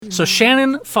So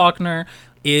Shannon Faulkner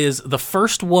is the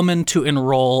first woman to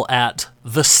enroll at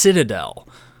the Citadel,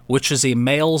 which is a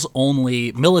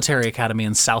males-only military academy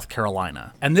in South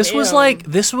Carolina. And this was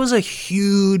a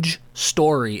huge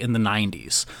story in the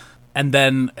 90s. And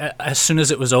then as soon as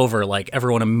it was over,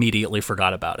 everyone immediately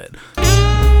forgot about it.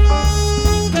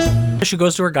 She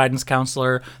goes to her guidance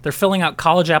counselor. They're filling out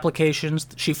college applications.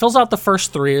 She fills out the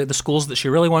first 3, the schools that she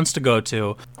really wants to go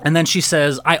to. And then she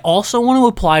says, I also want to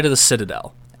apply to the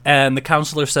Citadel. And the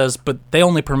counselor says, but they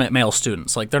only permit male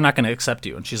students. They're not going to accept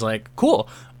you. And she's like, cool,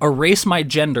 erase my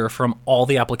gender from all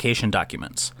the application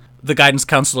documents. The guidance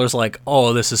counselor's like,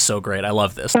 oh, this is so great. I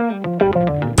love this.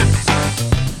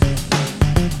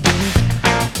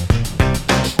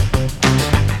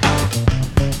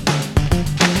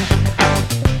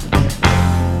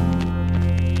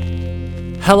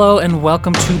 Hello and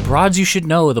welcome to Broads You Should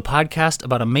Know, the podcast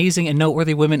about amazing and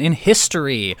noteworthy women in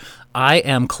history. I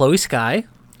am Chloe Skye.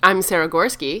 I'm Sarah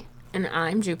Gorski. And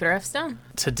I'm Jupiter F. Stone.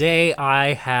 Today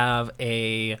I have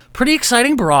a pretty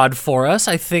exciting broad for us.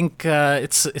 I think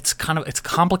it's a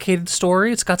complicated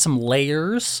story. It's got some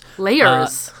layers.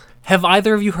 Have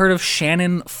either of you heard of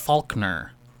Shannon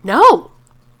Faulkner? No.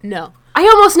 I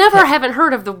almost never haven't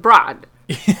heard of the broad.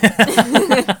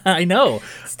 I know.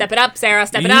 Step it up, Sarah.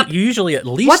 Step it up. You usually at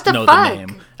least know the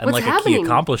name and What's a key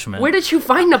accomplishment. Where did you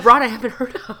find the broad I haven't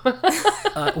heard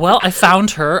of? Well, I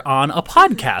found her on a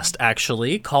podcast,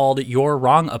 actually, called You're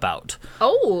Wrong About.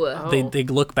 Oh. They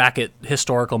look back at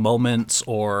historical moments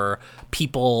or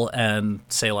people and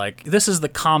say, this is the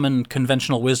common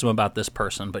conventional wisdom about this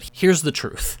person, but here's the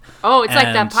truth. Oh, it's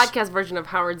like that podcast version of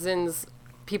Howard Zinn's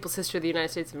People's History of the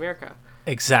United States of America.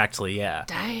 Exactly, yeah.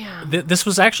 Damn. This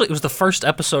was it was the first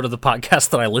episode of the podcast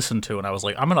that I listened to, and I was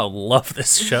like, I'm going to love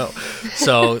this show.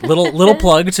 So, little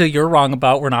plug to You're Wrong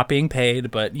About. We're not being paid,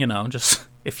 but, just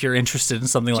if you're interested in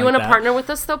something like that. Do you want to partner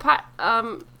with us, though?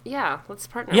 Yeah, let's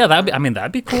partner. Yeah,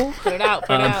 that'd be cool. Put it out.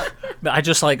 I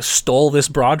just, stole this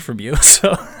broad from you,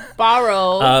 so...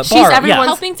 Borrow. She's everyone's,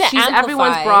 helping to she's amplify.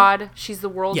 Everyone's broad. She's the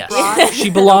world's broad. She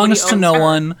belongs to no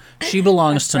one. She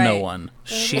belongs to no right. one.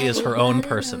 She is her own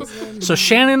person. So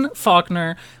Shannon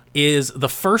Faulkner is the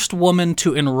first woman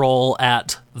to enroll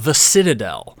at the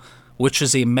Citadel, which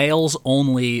is a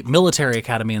males-only military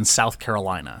academy in South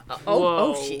Carolina.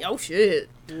 Oh shit.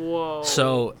 Whoa.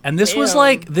 So, and this was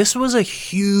a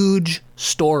huge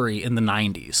story in the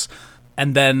 90s.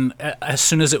 And then as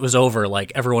soon as it was over,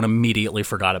 everyone immediately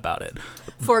forgot about it.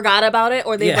 Forgot about it,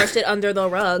 or they brushed it under the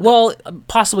rug. Well,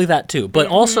 possibly that too. But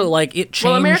also, it changed.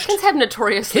 Well, Americans have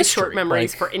notoriously history. short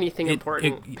memories for anything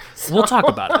important. We'll talk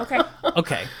about it.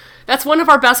 Okay. That's one of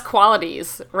our best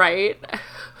qualities, right?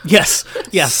 Yes,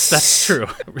 that's true.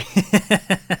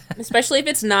 Especially if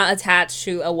it's not attached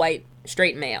to a white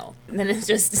straight male. Then it's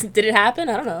just, did it happen?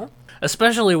 I don't know.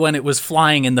 Especially when it was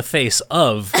flying in the face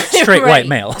of straight white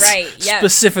males. Right, yeah.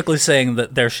 Specifically saying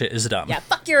that their shit is dumb. Yeah,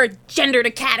 fuck your gendered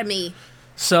academy.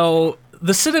 So,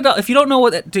 the Citadel, if you don't know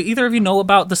do either of you know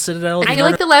about the Citadel? I feel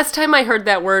like the last time I heard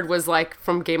that word was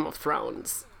from Game of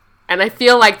Thrones. And I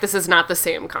feel like this is not the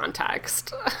same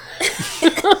context.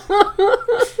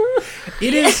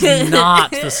 It is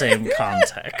not the same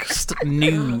context.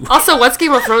 No. Also, what's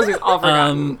Game of Thrones? We've all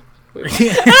forgotten.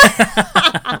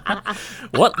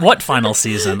 What final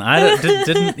season?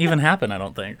 Didn't even happen, I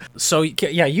don't think. So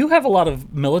yeah, you have a lot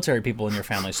of military people in your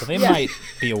family, so they might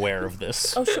be aware of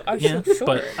this. Oh sure. Sure.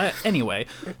 But anyway,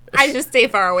 I just stay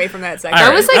far away from that section.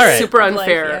 That was super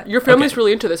unfair. Yeah. Your family's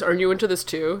really into this. Are you into this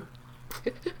too?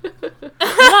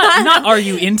 not are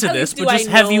you into this, but just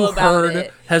have you heard?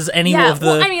 It? Has any yeah, of the?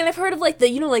 Well, I mean, I've heard of what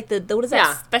is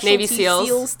that specialty Navy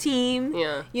SEALs team?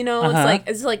 Yeah,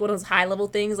 it's like one of those high level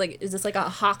things. Is this like a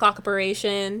Hawk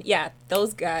operation? Yeah,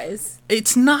 those guys.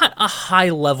 It's not a high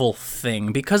level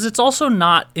thing because it's also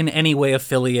not in any way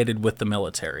affiliated with the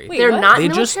military. Wait, they're what? not they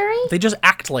military. They just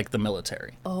act like the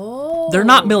military. Oh, they're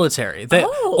not military.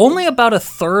 Only about a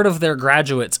third of their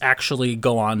graduates actually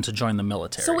go on to join the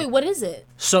military. So wait, what is it?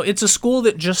 So it's a school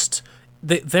that just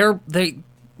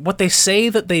what they say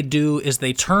that they do is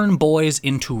they turn boys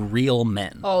into real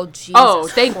men. Oh, Jesus Oh,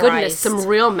 thank Christ. goodness, some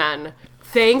real men.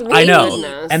 Thank I know.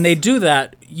 goodness. And they do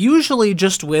that usually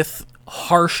just with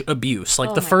harsh abuse.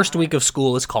 The first week of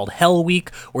school is called Hell Week,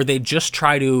 where they just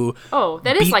try to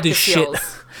that is beat like the shit.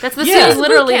 SEALs. That's the Yeah. SEALs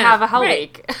literally Boot camp. have a Hell Right.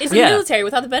 Week. It's the military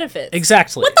without the benefits.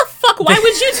 Exactly. What the fuck? Why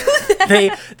would you do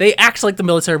that? They act like the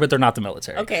military, but they're not the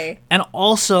military. Okay. And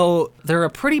also, they're a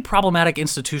pretty problematic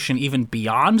institution even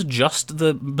beyond just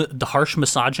the harsh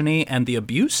misogyny and the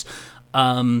abuse.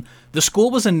 The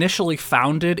school was initially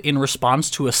founded in response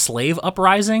to a slave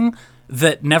uprising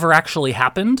that never actually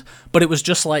happened, but it was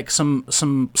just like some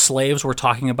slaves were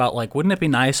talking about, like, wouldn't it be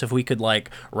nice if we could, like,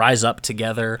 rise up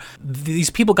together? These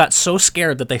people got so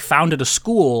scared that they founded a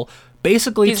school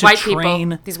basically These to white train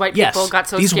people. These white people got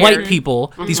so these scared.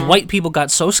 These white people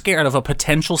got so scared of a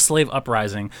potential slave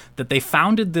uprising that they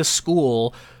founded this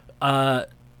school to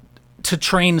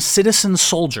train citizen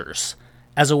soldiers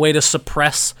as a way to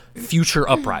suppress future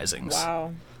uprisings.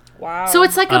 Wow. So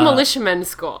it's like a militiaman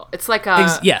school. It's like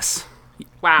a Yes.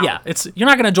 wow. Yeah, you're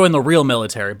not going to join the real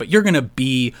military, but you're going to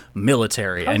be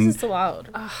military. How and is this allowed?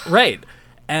 Right.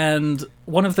 And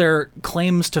one of their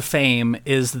claims to fame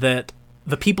is that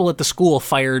the people at the school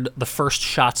fired the first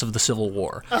shots of the Civil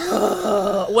War.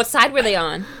 What side were they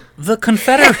on? The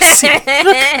Confederacy.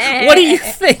 What do you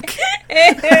think?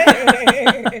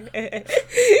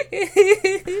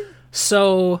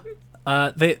 So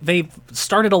they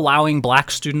started allowing black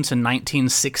students in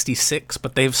 1966,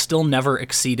 but they've still never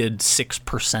exceeded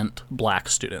 6% black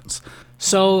students.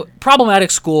 So,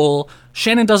 problematic school.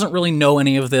 Shannon doesn't really know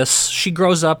any of this. She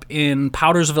grows up in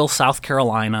Powdersville, South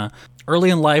Carolina.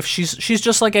 Early in life, she's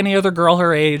just like any other girl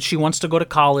her age. She wants to go to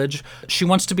college. She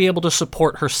wants to be able to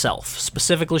support herself.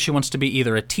 Specifically, she wants to be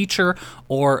either a teacher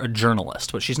or a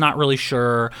journalist, but she's not really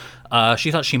sure. She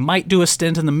thought she might do a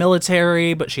stint in the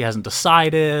military, but she hasn't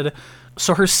decided.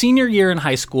 So her senior year in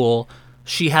high school,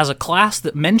 she has a class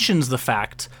that mentions the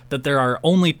fact that there are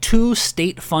only 2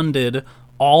 state-funded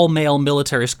all-male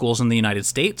military schools in the United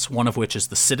States, one of which is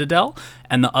the Citadel,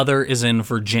 and the other is in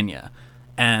Virginia.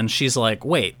 And she's like,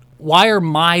 wait, why are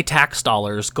my tax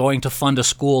dollars going to fund a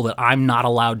school that I'm not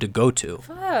allowed to go to?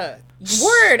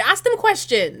 Word, ask them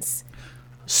questions.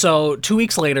 So 2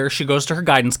 weeks later, she goes to her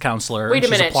guidance counselor. Wait a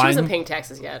and she's minute, she wasn't paying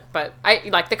taxes yet, but I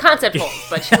like the concept holds,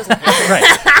 but she wasn't paying.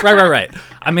 Right.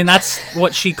 I mean, that's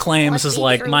what she claims is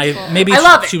like maybe I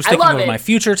love it. she was I thinking love of it. my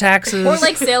future taxes. Or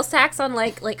like sales tax on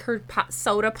like her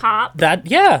soda pop.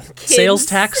 Sales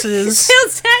taxes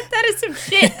Sales tax, that is some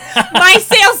shit. My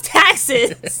sales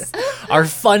taxes. are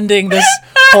funding this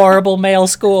horrible male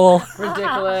school.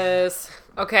 Ridiculous.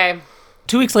 Okay.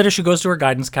 2 weeks later, she goes to her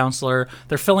guidance counselor.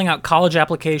 They're filling out college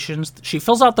applications. She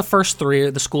fills out the first 3,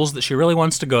 the schools that she really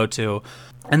wants to go to.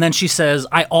 And then she says,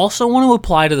 I also want to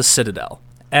apply to the Citadel.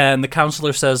 And the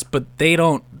counselor says, but they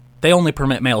only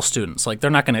permit male students. Like,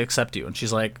 they're not going to accept you. And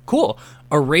she's like, cool,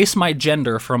 erase my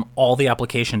gender from all the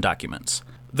application documents.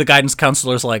 The guidance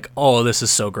counselor's like, oh, this is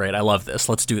so great. I love this.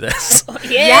 Let's do this.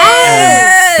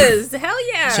 Yes!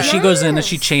 Hell yeah. So she goes in and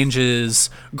she changes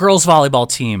girls volleyball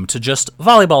team to just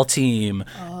volleyball team.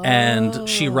 And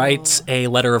she writes a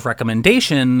letter of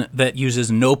recommendation that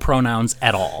uses no pronouns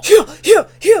at all.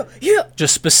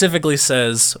 Just specifically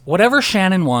says, whatever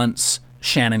Shannon wants,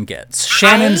 Shannon gets.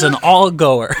 Shannon's an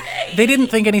all-goer. They didn't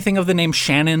think anything of the name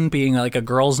Shannon being like a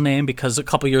girl's name because a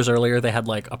couple years earlier they had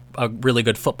like a really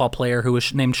good football player who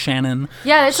was named Shannon.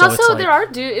 Yeah, it's So also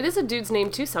like- it is a dude's name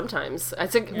too sometimes. I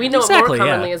think we know Exactly, it more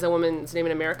commonly yeah. as a woman's name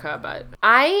in America, but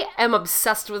I am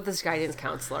obsessed with this guidance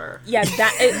counselor. Yeah,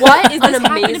 What is an this happened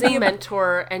to be amazing a-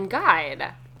 mentor and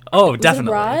guide. Oh, Was it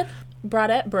definitely.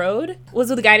 Broad? Was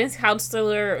the guidance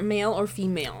counselor male or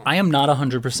female? I am not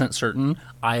 100% certain.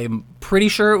 I'm pretty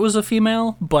sure it was a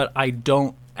female, but I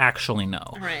don't actually know.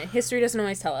 All right, history doesn't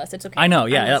always tell us. It's okay. I know,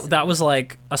 yeah, listening. that was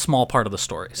like a small part of the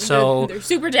story. So They're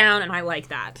super down, and I like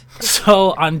that.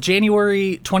 So on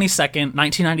January 22nd,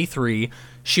 1993,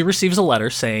 she receives a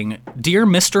letter saying, Dear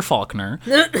Mr. Faulkner,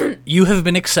 you have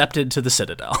been accepted to the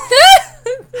Citadel.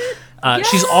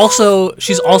 She's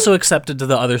also accepted to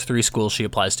the other 3 schools she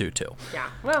applies to, too. Yeah.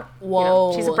 Well,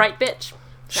 Whoa. she's a bright bitch.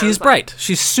 She's Sounds like. bright.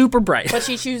 She's super bright. But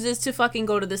she chooses to fucking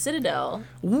go to the Citadel.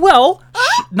 Well,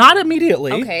 not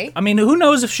immediately. Okay. I mean, who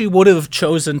knows if she would have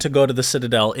chosen to go to the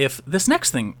Citadel if this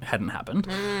next thing hadn't happened.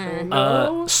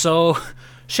 So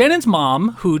Shannon's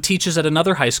mom, who teaches at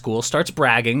another high school, starts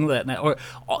bragging that, or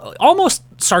almost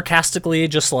sarcastically,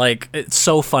 just like, it's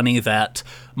so funny that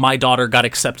my daughter got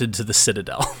accepted to the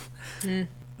Citadel.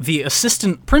 The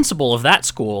assistant principal of that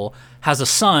school has a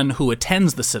son who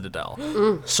attends the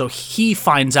Citadel. So he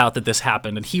finds out that this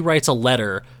happened, and he writes a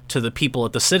letter to the people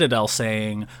at the Citadel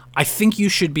saying, I think you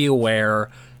should be aware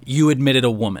you admitted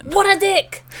a woman. What a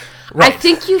dick! I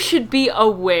think you should be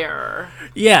aware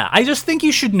Yeah, I just think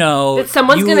you should know that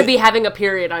someone's you- going to be having a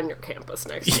period on your campus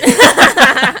next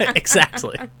year.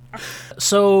 Exactly.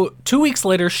 So 2 weeks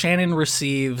later, Shannon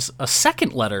receives a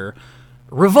second letter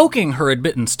revoking her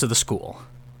admittance to the school.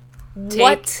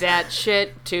 Take that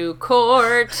shit to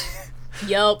court.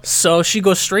 Yup. So she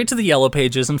goes straight to the Yellow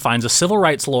Pages and finds a civil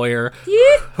rights lawyer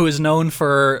who is known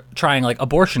for trying like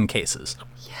abortion cases.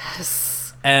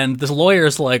 Yes. And this lawyer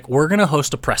is like, we're going to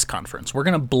host a press conference. We're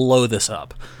going to blow this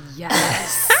up.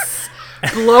 Yes.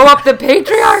 Blow up the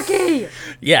patriarchy.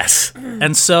 Yes.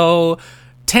 And so,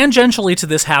 tangentially to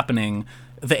this happening,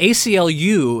 the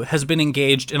ACLU has been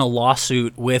engaged in a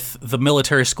lawsuit with the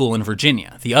military school in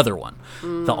Virginia, the other one,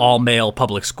 the all-male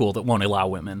public school that won't allow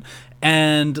women.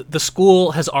 And the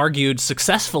school has argued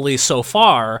successfully so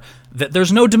far that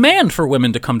there's no demand for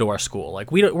women to come to our school.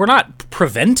 Like, we're not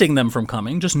preventing them from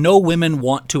coming, just no women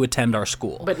want to attend our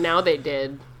school. But now they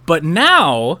did. But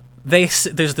now there's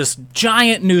this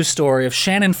giant news story of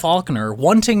Shannon Faulkner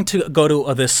wanting to go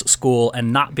to this school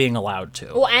and not being allowed to.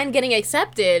 Well, and getting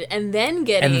accepted, and then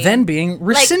being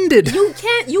rescinded. Like, you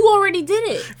can't. You already did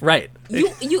it. Right.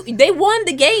 They won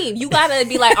the game. You gotta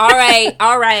be like, all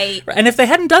right. And if they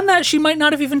hadn't done that, she might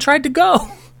not have even tried to go.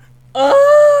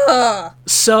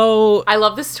 So I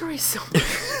love this story so much.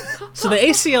 So the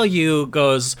ACLU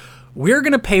goes, we're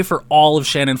going to pay for all of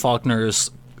Shannon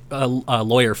Faulkner's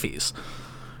lawyer fees.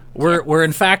 We're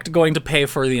in fact going to pay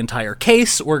for the entire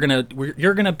case. You're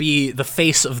gonna be the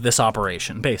face of this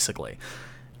operation, basically.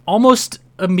 Almost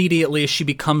immediately, she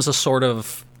becomes a sort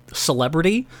of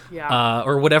celebrity,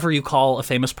 or whatever you call a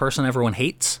famous person everyone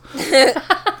hates.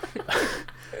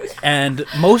 And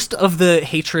most of the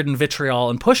hatred and vitriol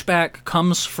and pushback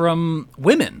comes from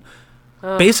women,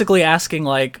 basically asking,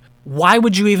 like, why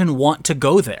would you even want to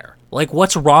go there? Like,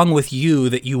 what's wrong with you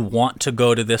that you want to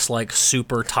go to this, like,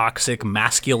 super toxic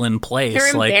masculine place?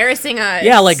 You're embarrassing us.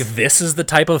 Yeah, like, this is the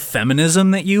type of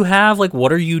feminism that you have? Like,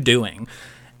 what are you doing?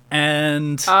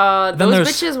 And those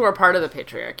bitches were a part of the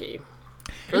patriarchy.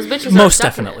 Those bitches most are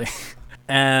definitely.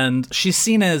 And she's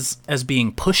seen as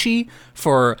being pushy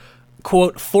for,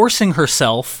 quote, forcing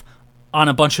herself on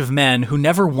a bunch of men who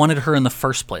never wanted her in the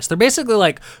first place. They're basically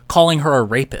like calling her a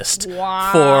rapist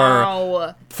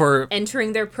for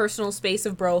entering their personal space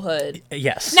of brohood.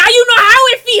 Yes. Now you know how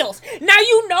it feels. Now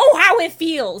you know how it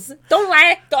feels. Don't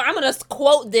lie. I'm gonna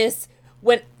quote this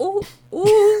when ooh.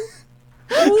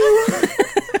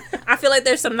 I feel like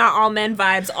there's some not all men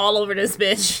vibes all over this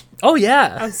bitch. Oh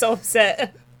yeah. I'm so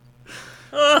upset.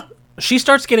 She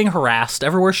starts getting harassed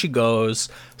everywhere she goes.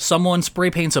 Someone spray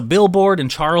paints a billboard in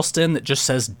Charleston that just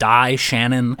says, "Die,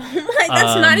 Shannon." Like,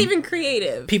 that's not even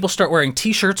creative. People start wearing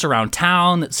t-shirts around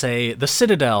town that say, "The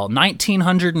Citadel,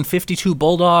 1,952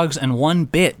 bulldogs and one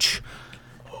bitch."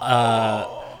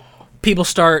 People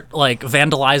start, like,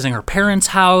 vandalizing her parents'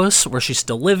 house where she's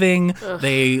still living. Ugh.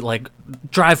 They, like,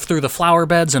 drive through the flower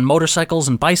beds and motorcycles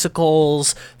and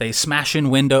bicycles. They smash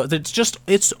in windows.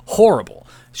 It's horrible.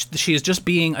 She is just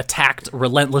being attacked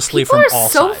relentlessly from all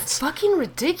sides. People are so fucking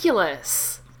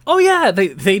ridiculous. Oh yeah,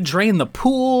 they drain the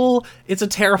pool. It's a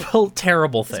terrible,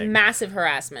 terrible thing. It's massive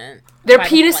harassment. Their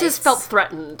penises felt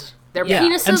threatened. Their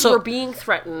penises were being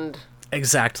threatened.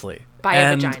 Exactly. By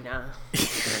a vagina.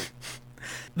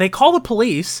 They call the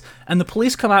police, and the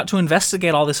police come out to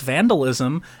investigate all this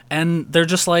vandalism, and they're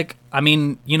just like, I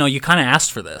mean, you know, you kind of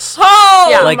asked for this. Oh,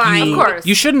 yeah, like, of course.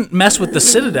 You shouldn't mess with the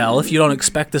Citadel if you don't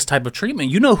expect this type of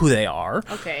treatment. You know who they are.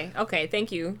 Okay,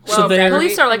 thank you. Well, the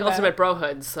police are like ultimate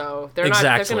brohoods, so they're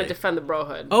going to defend the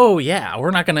brohood. Oh, yeah.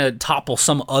 We're not going to topple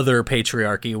some other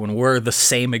patriarchy when we're the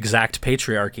same exact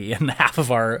patriarchy, and half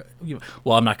of our...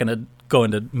 Well, I'm not going to go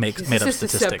into made-up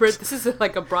statistics. This is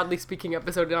like a broadly speaking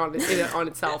episode on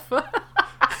itself.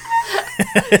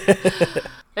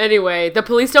 Anyway, the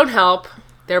police don't help.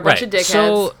 They're a bunch of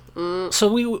dickheads.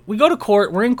 So we go to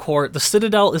court. We're in court. The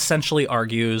Citadel essentially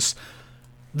argues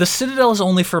the Citadel is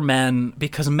only for men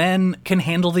because men can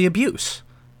handle the abuse,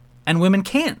 and women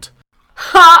can't.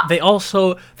 They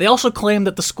also claim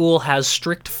that the school has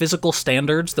strict physical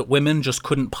standards that women just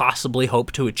couldn't possibly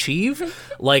hope to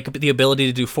achieve, like the ability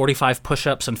to do 45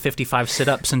 push-ups and 55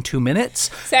 sit-ups in 2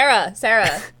 minutes. Sarah,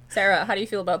 how do you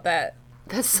feel about that?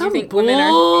 That's some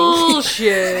bullshit.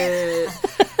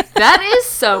 That is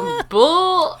some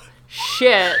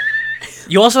bullshit.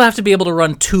 You also have to be able to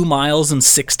run 2 miles in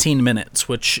 16 minutes,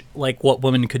 which, like, what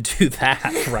woman could do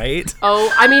that, right?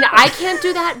 Oh, I mean, I can't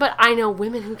do that, but I know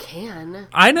women who can.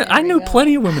 I know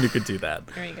plenty of women who could do that.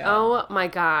 There you go. Oh, my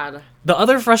God. The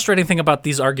other frustrating thing about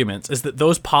these arguments is that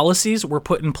those policies were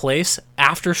put in place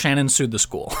after Shannon sued the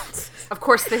school. Of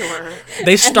course they were.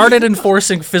 They started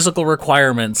enforcing physical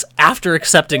requirements after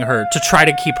accepting her to try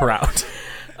to keep her out.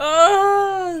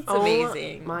 Oh, it's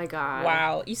amazing. Oh my God.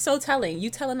 Wow. You're so telling. You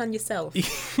telling on yourself.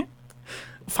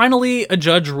 Finally, a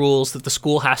judge rules that the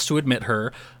school has to admit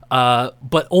her,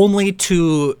 but only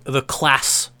to the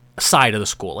class side of the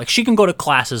school. Like, she can go to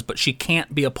classes, but she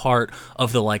can't be a part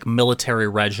of the, like, military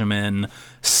regimen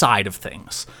side of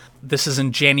things. This is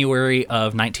in January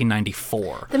of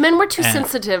 1994. The men were too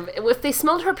sensitive. If they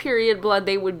smelled her period blood,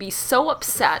 they would be so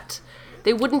upset.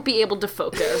 They wouldn't be able to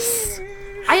focus.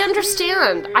 I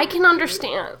understand. I can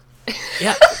understand.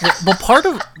 Yeah. Well,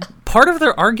 part of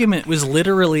their argument was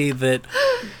literally that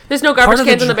there's no garbage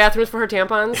cans in the bathrooms for her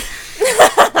tampons.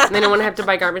 And they don't want to have to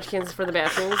buy garbage cans for the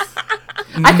bathrooms.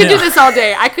 I could do this all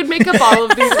day. I could make up all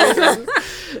of these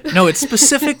reasons. No, it's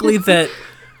specifically that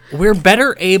we're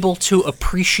better able to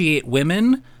appreciate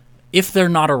women if they're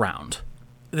not around.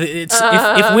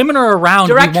 If women are around,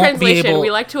 direct we won't translation, be able...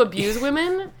 we like to abuse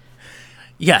women.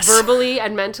 Yes. Verbally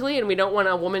and mentally, and we don't want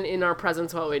a woman in our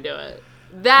presence while we do it.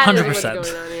 That 100%. Is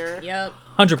what's going on here. Yep.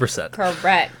 100%.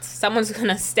 Correct. Someone's going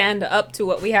to stand up to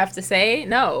what we have to say?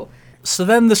 No. So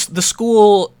then the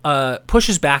school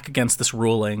pushes back against this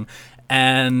ruling,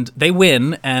 and they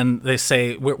win, and they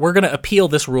say, we're going to appeal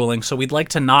this ruling, so we'd like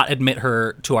to not admit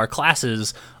her to our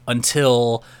classes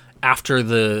until after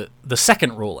the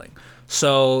second ruling.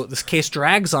 So this case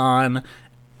drags on.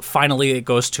 Finally, it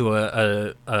goes to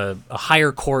a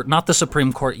higher court, not the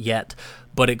Supreme Court yet,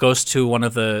 but it goes to one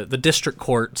of the district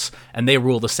courts, and they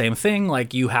rule the same thing,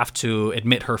 like you have to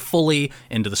admit her fully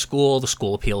into the school. The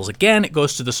school appeals again. It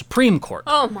goes to the Supreme Court.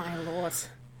 Oh, my Lord.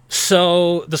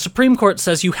 So the Supreme Court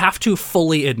says you have to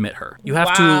fully admit her. You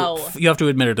have to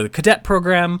admit her to the cadet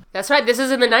program. That's right. This is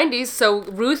in the 90s, so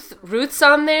Ruth's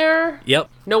on there. Yep.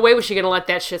 No way was she going to let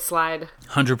that shit slide.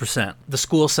 100%. The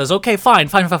school says, okay, fine.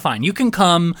 You can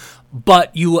come,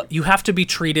 but you have to be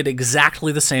treated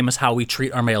exactly the same as how we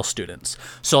treat our male students.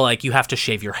 So, like, you have to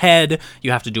shave your head,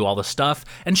 you have to do all this stuff.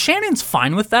 And Shannon's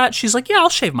fine with that. She's like, yeah, I'll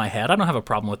shave my head. I don't have a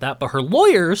problem with that. But her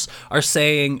lawyers are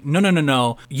saying,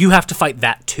 no, you have to fight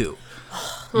that too.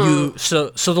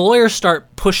 So the lawyers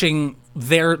start pushing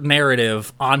their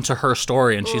narrative onto her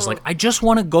story, and she's like, I just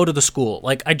want to go to the school.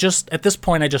 Like, at this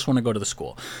point, I just want to go to the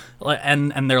school.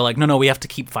 And they're like, no, we have to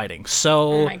keep fighting.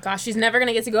 So, oh my gosh, she's never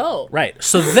gonna get to go. Right.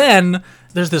 So then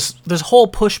there's this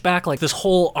whole pushback, like this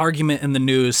whole argument in the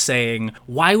news saying,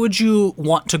 why would you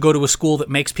want to go to a school that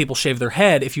makes people shave their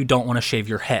head if you don't want to shave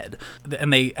your head?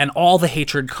 And all the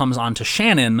hatred comes onto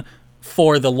Shannon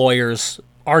for the lawyers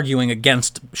arguing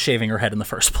against shaving her head in the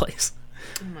first place.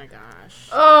 Oh my gosh.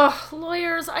 Ugh,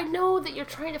 lawyers, I know that you're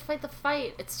trying to fight the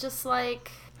fight. It's just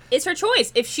like... It's her choice.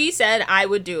 If she said, I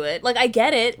would do it. Like, I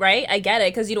get it, right? I get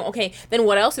it. Because, okay, then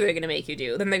what else are they going to make you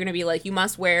do? Then they're going to be like, you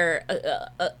must wear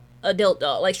a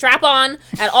dildo. Like, strap on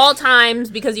at all times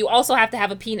because you also have to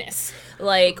have a penis.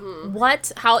 Like,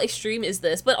 what? How extreme is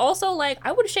this? But also, like,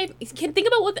 I would shave... Think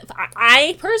about what...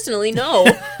 I personally know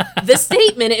the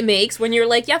statement it makes when you're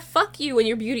like, yeah, fuck you and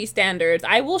your beauty standards.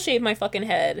 I will shave my fucking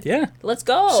head. Yeah. Let's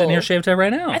go. Sitting here shaved head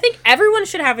right now. I think everyone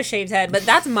should have a shaved head, but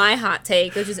that's my hot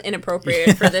take, which is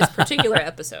inappropriate for this particular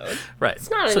episode. Right.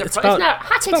 It's not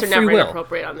hot takes are never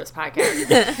inappropriate on this podcast.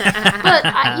 But,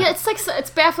 it's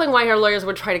baffling why her lawyers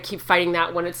would try to keep fighting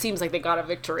that when it seems like they got a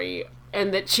victory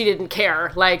and that she didn't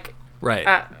care. Like... Right.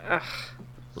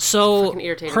 So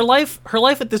her life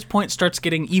at this point starts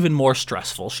getting even more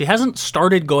stressful. She hasn't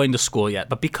started going to school yet,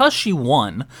 but because she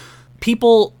won,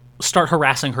 people start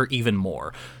harassing her even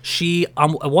more. She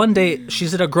one day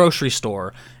she's at a grocery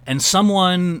store and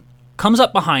someone comes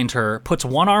up behind her, puts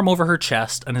one arm over her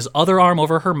chest and his other arm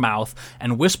over her mouth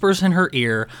and whispers in her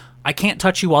ear, "I can't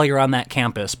touch you while you're on that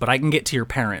campus, but I can get to your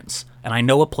parents, and I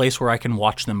know a place where I can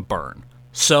watch them burn."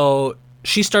 So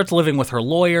she starts living with her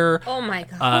lawyer. Oh my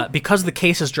God. Because the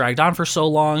case has dragged on for so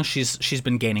long, she's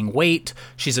been gaining weight.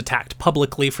 She's attacked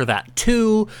publicly for that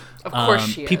too. Of course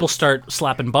she is. People start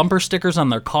slapping bumper stickers on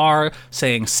their car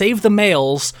saying, "Save the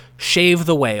males, shave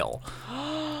the whale."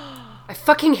 I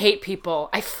fucking hate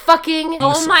people.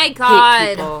 Oh my God.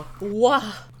 Hate people.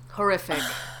 Wow. Horrific.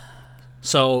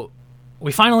 So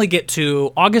we finally get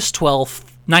to August 12th,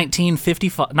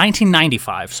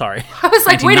 1995, sorry. I was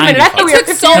like, wait a minute, I thought we were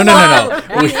so long. No.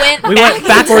 We went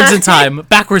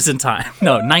backwards in time.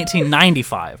 No,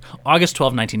 1995. August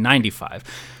 12, 1995.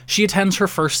 She attends her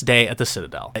first day at the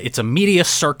Citadel. It's a media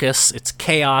circus. It's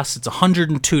chaos. It's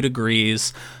 102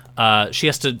 degrees. She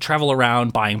has to travel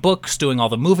around buying books, doing all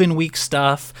the move-in week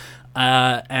stuff.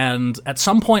 And at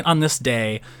some point on this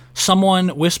day, someone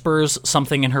whispers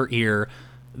something in her ear.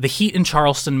 The heat in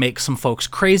Charleston makes some folks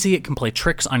crazy. It can play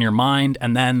tricks on your mind.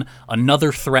 And then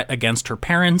another threat against her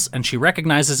parents, and she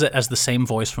recognizes it as the same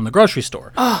voice from the grocery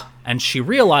store. And she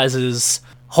realizes,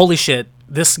 holy shit,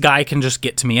 this guy can just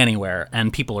get to me anywhere,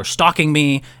 and people are stalking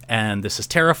me, and this is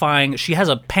terrifying. She has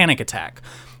a panic attack.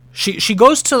 She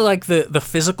goes to, like, the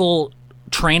physical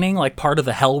training, like part of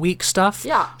the Hell Week stuff.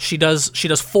 Yeah. She does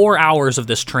 4 hours of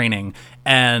this training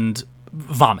and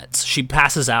vomits. She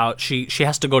passes out. She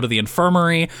has to go to the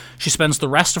infirmary. She spends the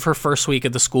rest of her first week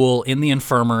at the school in the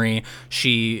infirmary.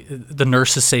 The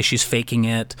nurses say she's faking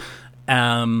it.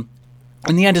 In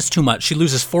the end, it's too much. She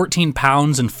loses 14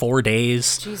 pounds in 4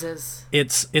 days. Jesus.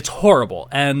 It's horrible.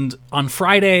 And on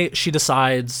Friday, she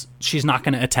decides she's not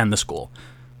going to attend the school.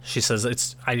 She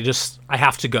says, I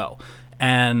have to go.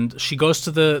 And she goes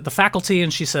to the faculty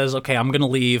and she says, okay, I'm going to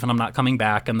leave and I'm not coming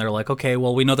back. And they're like, okay,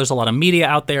 well, we know there's a lot of media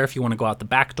out there. If you want to go out the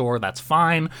back door, that's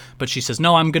fine. But she says,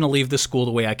 no, I'm going to leave the school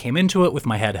the way I came into it, with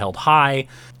my head held high.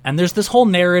 And there's this whole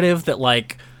narrative that,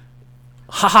 like,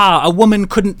 haha, a woman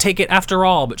couldn't take it after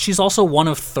all. But she's also one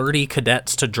of 30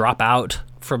 cadets to drop out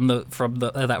from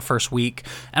that first week.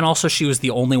 And also she was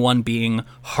the only one being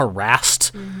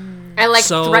harassed. Mm-hmm. And, like,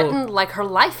 threatened, like, her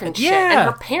life and shit. And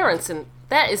her parents. And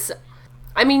that is...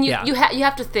 I mean, you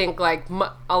have to think, like,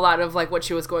 a lot of, like, what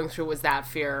she was going through was that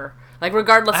fear. Like,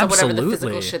 regardless of whatever the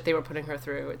physical shit they were putting her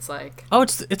through, it's like... Oh,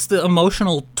 it's the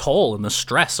emotional toll and the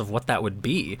stress of what that would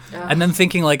be. And then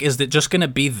thinking, like, is it just going to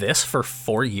be this for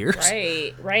 4 years?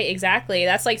 Right, exactly.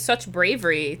 That's, like, such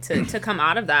bravery to come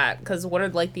out of that, because what are,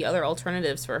 like, the other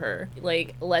alternatives for her?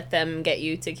 Like, let them get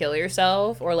you to kill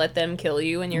yourself, or let them kill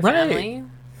you and your family?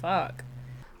 Fuck.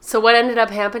 So what ended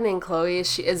up happening, Chloe?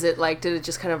 Did it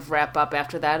just kind of wrap up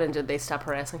after that, and did they stop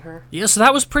harassing her? Yeah, so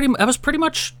that was pretty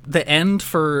much the end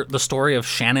for the story of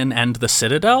Shannon and the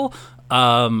Citadel.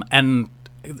 And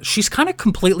she's kind of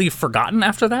completely forgotten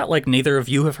after that. Like, neither of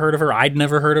you have heard of her. I'd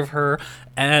never heard of her.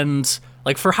 And,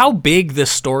 like, for how big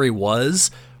this story was,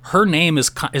 her name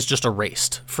is just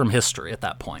erased from history at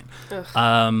that point.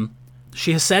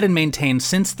 She has said and maintained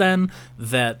since then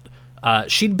that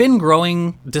she'd been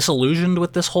growing disillusioned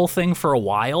with this whole thing for a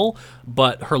while,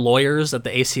 but her lawyers at the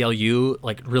ACLU,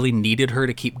 like, really needed her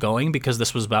to keep going because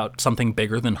this was about something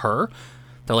bigger than her.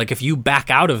 They're like, if you back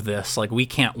out of this, like, we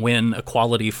can't win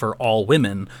equality for all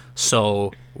women,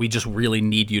 so we just really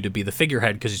need you to be the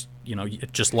figurehead because, you know,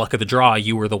 just luck of the draw,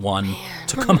 you were the one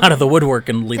to come out of the woodwork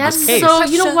and lead this case. So,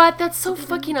 you know what? That's so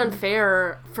fucking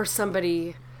unfair for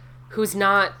somebody who's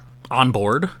not... on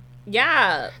board.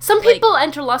 Yeah. Some people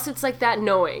enter lawsuits like that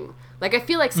knowing. Like, I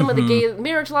feel like some of the gay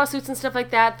marriage lawsuits and stuff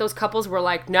like that, those couples were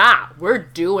like, nah, we're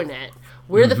doing it.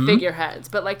 We're the figureheads.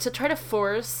 But, like, to try to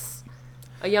force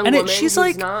a young woman who's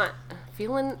like, not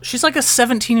feeling... She's like a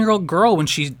 17-year-old girl when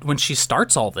she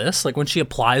starts all this. Like, when she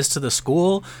applies to the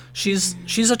school, she's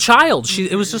a child.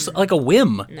 It was just like a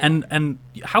whim. No. And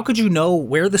how could you know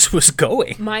where this was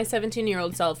going? My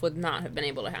 17-year-old self would not have been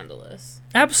able to handle this.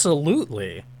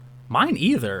 Absolutely. Mine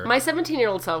either. My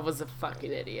 17-year-old self was a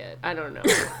fucking idiot. I don't know.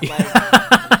 Like,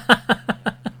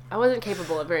 I wasn't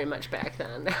capable of very much back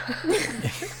then.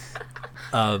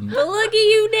 But look at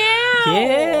you now.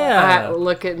 Yeah.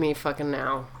 Look at me fucking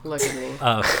now. Look at me.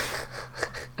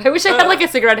 I wish I had, like, a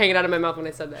cigarette hanging out of my mouth when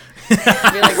I said that.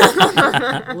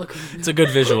 Like, look at me. It's a good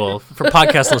visual. For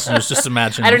podcast listeners, just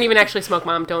imagine. I don't even actually smoke,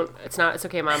 Mom. It's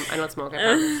okay, Mom. I don't smoke.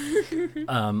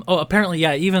 Apparently,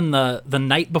 yeah, even the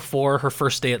night before her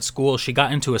first day at school, she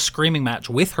got into a screaming match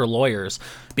with her lawyers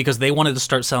because they wanted to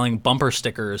start selling bumper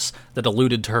stickers that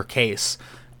alluded to her case.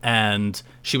 And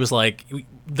she was like,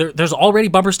 there's already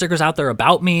bumper stickers out there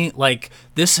about me. Like,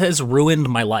 this has ruined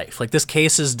my life. Like, this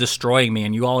case is destroying me,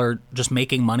 and you all are just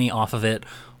making money off of it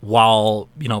while,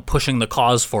 you know, pushing the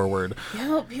cause forward.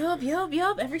 Yup.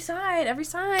 Every side, God, you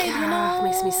know? It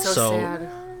makes me so sad.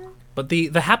 But the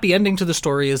happy ending to the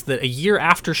story is that a year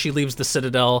after she leaves the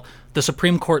Citadel, the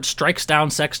Supreme Court strikes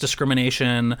down sex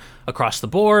discrimination across the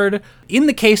board in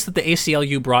the case that the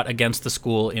ACLU brought against the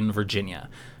school in Virginia.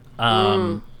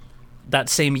 That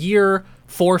same year,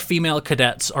 4 female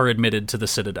cadets are admitted to the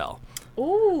Citadel.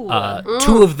 Ooh.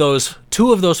 Two of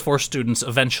those 4 students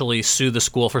eventually sue the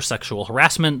school for sexual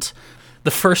harassment.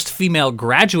 The first female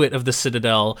graduate of the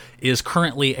Citadel is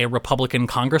currently a Republican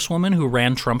congresswoman who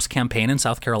ran Trump's campaign in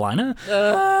South Carolina.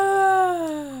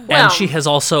 And she has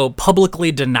also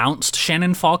publicly denounced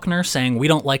Shannon Faulkner, saying, we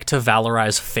don't like to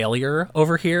valorize failure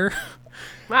over here.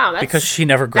 Wow, that's... because she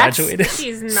never graduated.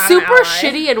 She's not super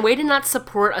shitty, and way to not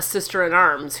support a sister in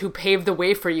arms who paved the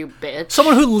way for you, bitch.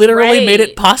 Someone who literally made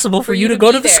it possible for you to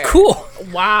go to the school.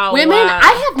 Wow. Women,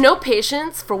 I have no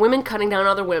patience for women cutting down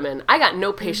other women. I got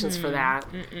no patience for that.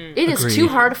 It is too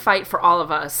hard to fight for all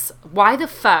of us. Why the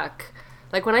fuck?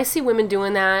 Like, when I see women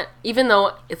doing that, even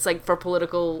though it's, like, for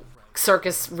political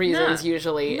circus reasons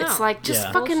usually, it's like,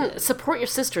 just fucking support your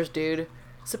sisters, dude.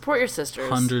 Support your sisters.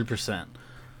 100%.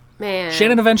 Man.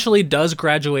 Shannon eventually does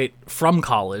graduate from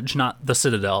college, not the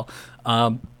Citadel,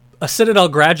 a Citadel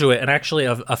graduate and actually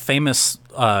a famous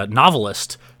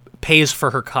novelist pays for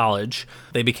her college.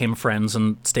 They became friends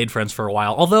and stayed friends for a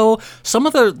while. Although some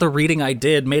of the reading I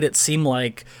did made it seem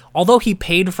like, although he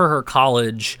paid for her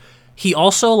college, he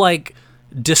also like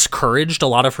discouraged a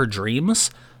lot of her dreams.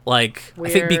 Like,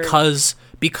 Weird. I think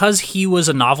because he was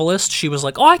a novelist, she was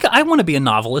like, "Oh, I want to be a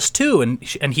novelist too,"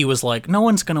 and he was like, "No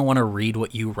one's gonna want to read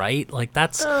what you write." Like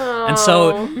that's, and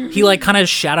so he like kind of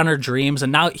shat on her dreams,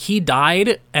 and now he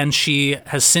died, and she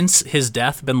has since his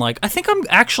death been like, "I think I'm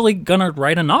actually gonna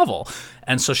write a novel,"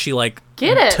 and so she like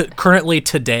currently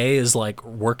today is like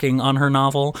working on her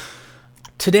novel.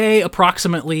 Today,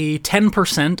 approximately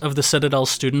 10% of the Citadel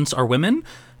students are women.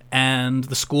 And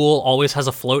the school always has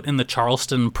a float in the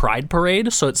Charleston Pride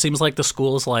Parade, so it seems like the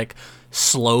school is like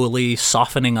slowly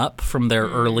softening up from their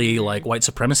early like white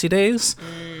supremacy days.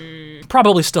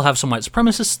 Probably still have some white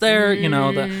supremacists there, you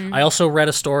know. I also read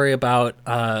a story about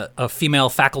a female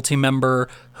faculty member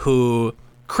who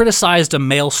criticized a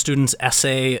male student's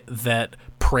essay that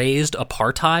praised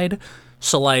apartheid.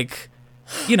 So like,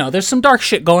 you know, there's some dark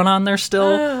shit going on there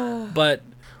still, but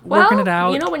working it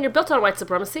out. You know, when you're built on white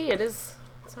supremacy, it is.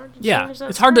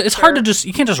 It's hard to just,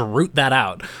 you can't just root that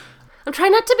out. I'm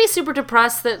trying not to be super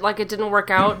depressed that like it didn't work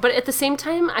out, but at the same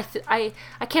time, I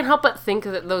can't help but think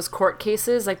that those court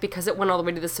cases, like because it went all the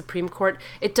way to the Supreme Court,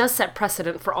 it does set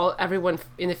precedent for everyone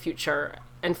in the future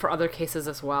and for other cases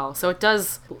as well. So it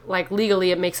does, like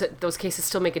legally, it makes it, those cases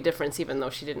still make a difference, even though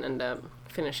she didn't end up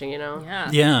finishing, you know?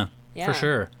 Yeah, for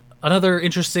sure. Another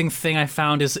interesting thing I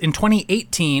found is in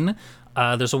 2018.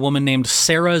 There's a woman named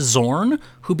Sarah Zorn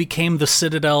who became the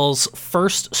Citadel's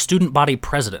first student body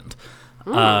president,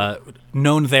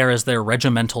 known there as their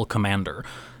regimental commander,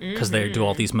 because they do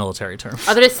all these military terms.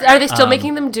 Are they still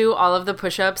making them do all of the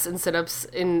push-ups and sit-ups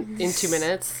in 2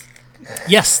 minutes?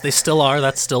 Yes, they still are.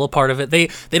 That's still a part of it. They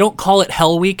don't call it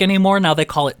Hell Week anymore. Now they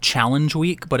call it Challenge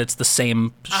Week, but it's the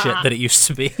same shit that it used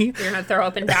to be. You're gonna throw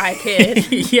up and die,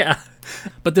 kid. Yeah.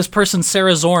 But this person,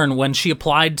 Sarah Zorn, when she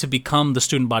applied to become the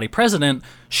student body president,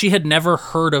 she had never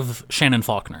heard of Shannon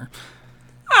Faulkner.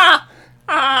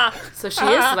 So she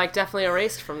is like definitely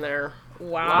erased from there.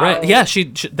 Wow. Right? Yeah.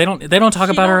 They don't talk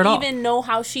about her at all. Don't even know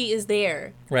how she is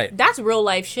there. Right. That's real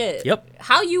life shit. Yep.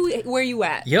 Where you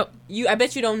at? Yep. I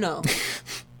bet you don't know.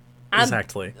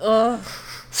 Exactly.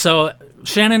 So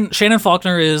Shannon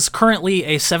Faulkner is currently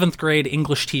a 7th grade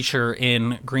English teacher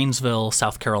in Greensville,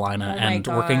 South Carolina, and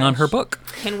working on her book.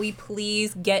 Can we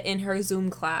please get in her Zoom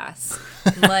class?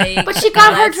 Like, but she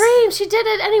got her dream. She did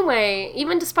it anyway,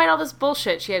 even despite all this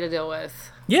bullshit she had to deal with.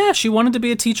 Yeah, she wanted to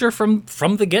be a teacher from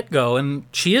the get-go, and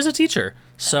she is a teacher.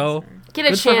 So get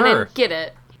it, Shannon. Get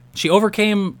it. She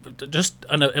overcame just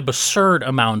an absurd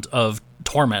amount of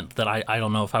torment that I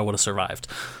don't know if I would have survived.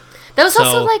 That was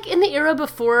also like in the era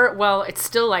before, well, it's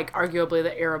still like arguably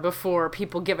the era before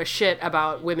people give a shit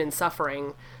about women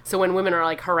suffering. So when women are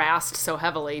like harassed so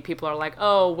heavily, people are like,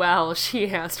 oh, well, she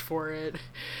asked for it.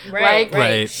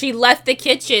 Right. She left the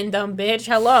kitchen, dumb bitch.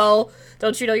 Hello.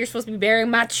 Don't you know you're supposed to be burying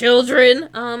my children?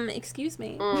 Excuse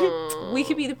me. We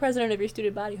could be the president of your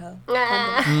student body, huh?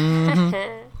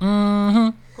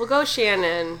 Well, go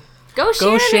Shannon. Go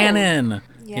Shannon.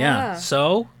 Yeah.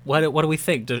 So, what do we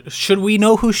think? Should we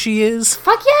know who she is?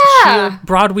 Fuck yeah! Is she a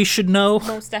broad we should know?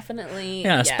 Most definitely.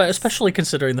 Yeah, yes. Especially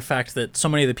considering the fact that so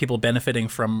many of the people benefiting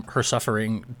from her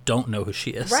suffering don't know who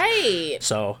she is. Right.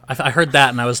 So, I heard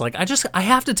that and I was like, I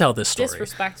have to tell this story.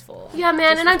 Disrespectful. Yeah,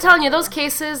 man, and I'm telling you, those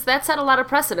cases, that set a lot of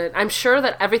precedent. I'm sure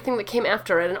that everything that came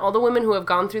after it and all the women who have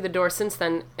gone through the door since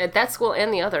then, at that school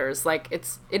and the others, like,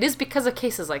 it is because of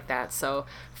cases like that. So,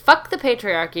 fuck the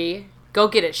patriarchy. Go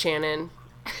get it, Shannon.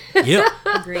 Yep.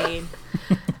 Agreed.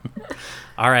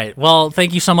 All right. Well,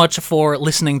 thank you so much for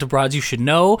listening to Broads You Should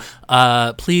Know.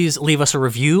 Please leave us a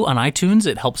review on iTunes.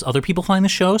 It helps other people find the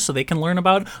show so they can learn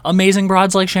about amazing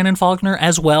broads like Shannon Faulkner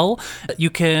as well.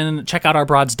 You can check out our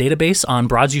Broads database on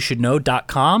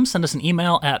broadsyoushouldknow.com. Send us an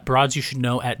email at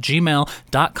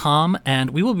broadsyoushouldknow@gmail.com. And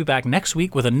we will be back next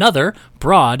week with another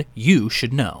Broad You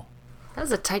Should Know. That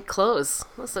was a tight close.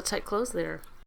 That was a tight close there.